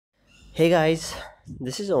Hey guys,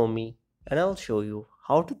 this is Omi and I'll show you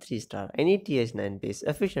how to 3-star any TH9 base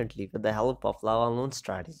efficiently with the help of Lava Loon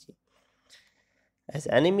strategy. As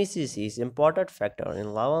enemy CC is important factor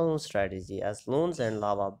in Lava Loon strategy as Loons and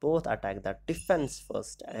Lava both attack the defense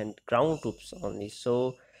first and ground troops only,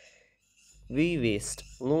 so we waste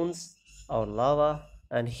Loons or Lava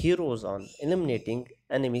and heroes on eliminating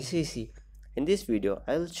enemy CC. In this video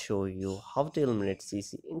I'll show you how to eliminate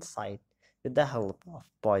CC inside with the help of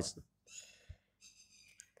poison.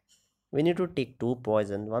 We need to take two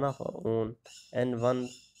poison, one of our own and one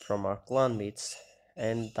from our clanmates,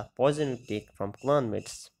 and the poison we take from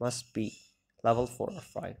clanmates must be level 4 or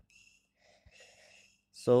 5.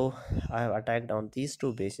 So I have attacked on these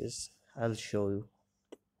two bases. I'll show you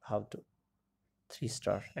how to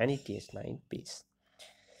 3-star any TH9 base.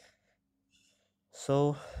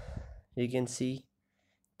 So you can see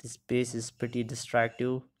this base is pretty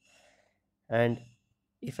distractive, and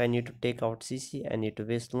if I need to take out CC I need to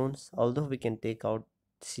waste loons, although we can take out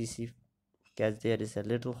CC because there is a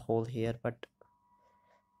little hole here, but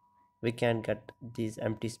we can get these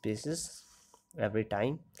empty spaces every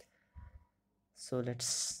time. So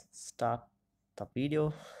let's start the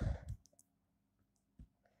video.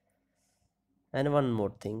 And one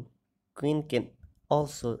more thing, queen can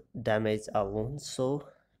also damage our loans, so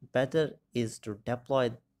better is to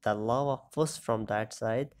deploy the lava first from that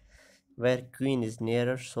side where queen is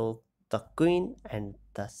nearer, so the queen and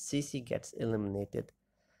the CC gets eliminated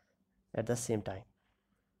at the same time.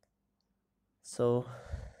 So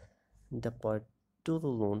deploy to the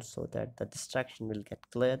loans so that the distraction will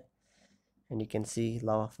get cleared, and you can see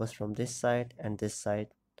lava first from this side and this side.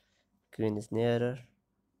 Queen is nearer,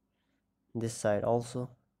 this side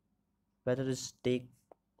also. Better is take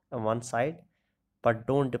one side, but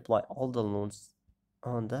don't deploy all the loons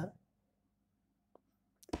on the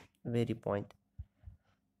very point.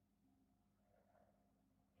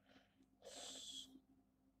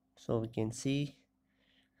 So we can see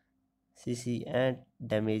CC and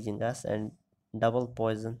damaging us, and double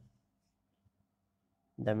poison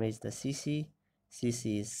damage the CC.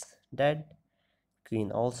 CC is dead,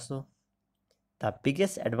 queen also. The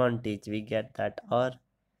biggest advantage we get that our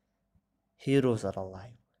heroes are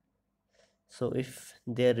alive, so if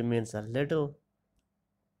there remains a little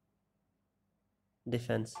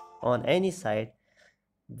defense on any side,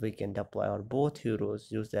 we can deploy our both heroes,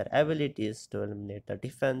 use their abilities to eliminate the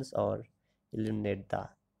defense or eliminate the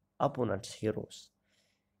opponent's heroes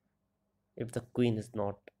if the queen is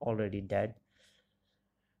not already dead.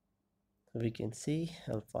 We can see,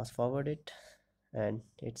 I'll fast forward it and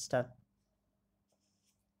it's done.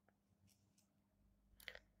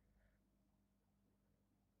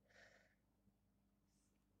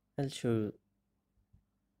 I'll show you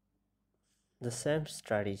the same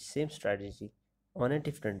strategy on a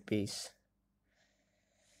different base.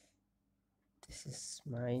 This is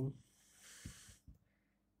mine.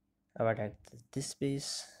 I've attacked this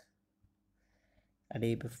base a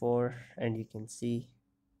day before, and you can see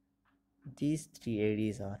these three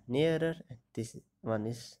areas are nearer and this one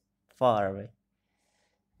is far away,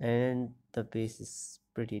 and the base is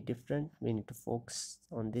pretty different. We need to focus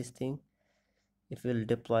on this thing. If we'll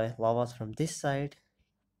deploy lavas from this side,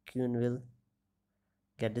 queen will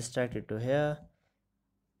get distracted to here,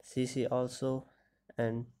 CC also,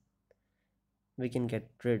 and we can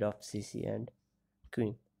get rid of CC and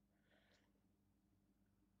queen.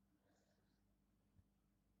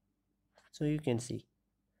 So you can see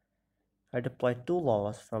I deployed two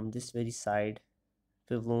lavas from this very side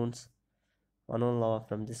with loons, one on lava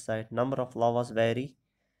from this side. Number of lavas may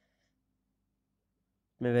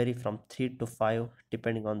vary from 3 to 5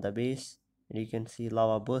 depending on the base, and you can see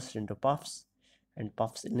lava burst into puffs, and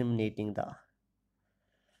puffs eliminating the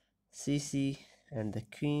CC and the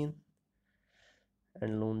queen,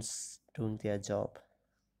 and loons doing their job.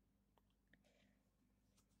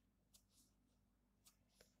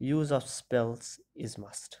 Use of spells is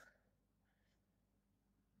must.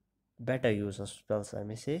 Better use of spells, I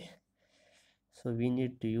may say. So we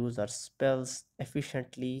need to use our spells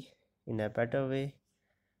efficiently in a better way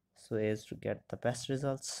so as to get the best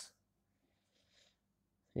results.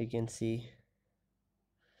 You can see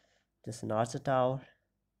just an archer tower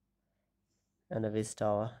and a base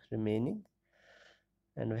tower remaining,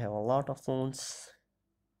 and we have a lot of loons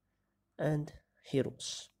and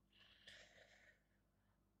heroes.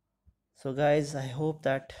 So guys, I hope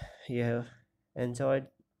that you have enjoyed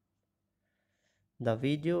the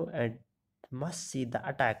video and must see the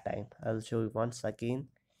attack time. I'll show you once again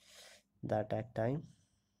the attack time.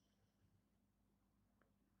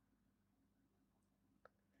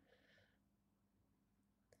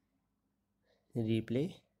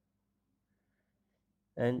 Replay.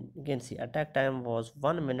 and you can see attack time was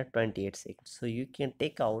 1 minute 28 seconds, so you can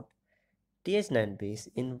take out TH9 base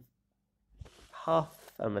in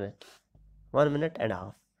half a minute, 1 minute and a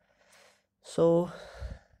half. So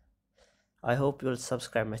I hope you'll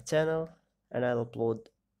subscribe my channel, and I'll upload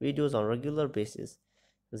videos on regular basis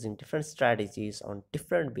using different strategies on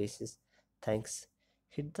different bases. Thanks.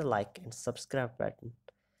 Hit the like and subscribe button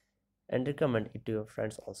and recommend it to your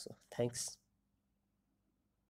friends also. Thanks.